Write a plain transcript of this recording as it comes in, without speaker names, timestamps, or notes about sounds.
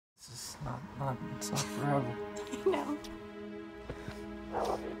It's not forever. No.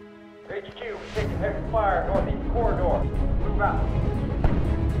 HQ, we're taking heavy fire northeast corridor. Move out.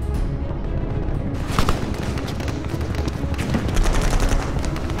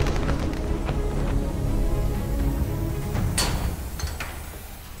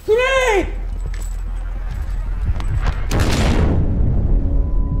 Grenade!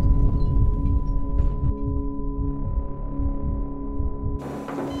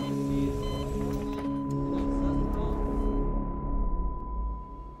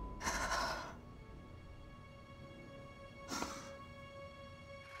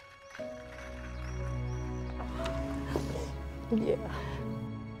 Yeah.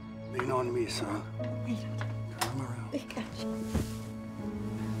 Lean on me, son. Wait. Arm around. I got you.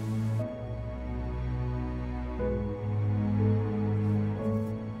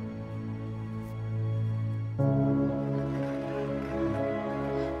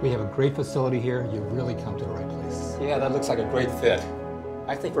 We have a great facility here. You've really come to the right place. Yeah, that looks like a great fit.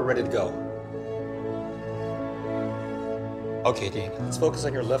 I think we're ready to go. Okay, Dean, let's focus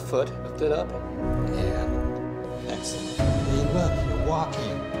on your left foot. Lift it up. Yeah. Excellent. Hey, look, you're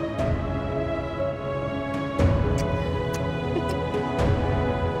walking.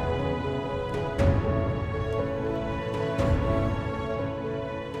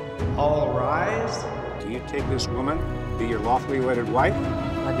 All rise. Do you take this woman to be your lawfully wedded wife?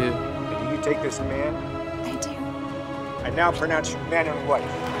 I do. And do you take this man? I do. I now pronounce you man and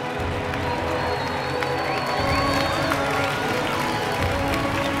wife.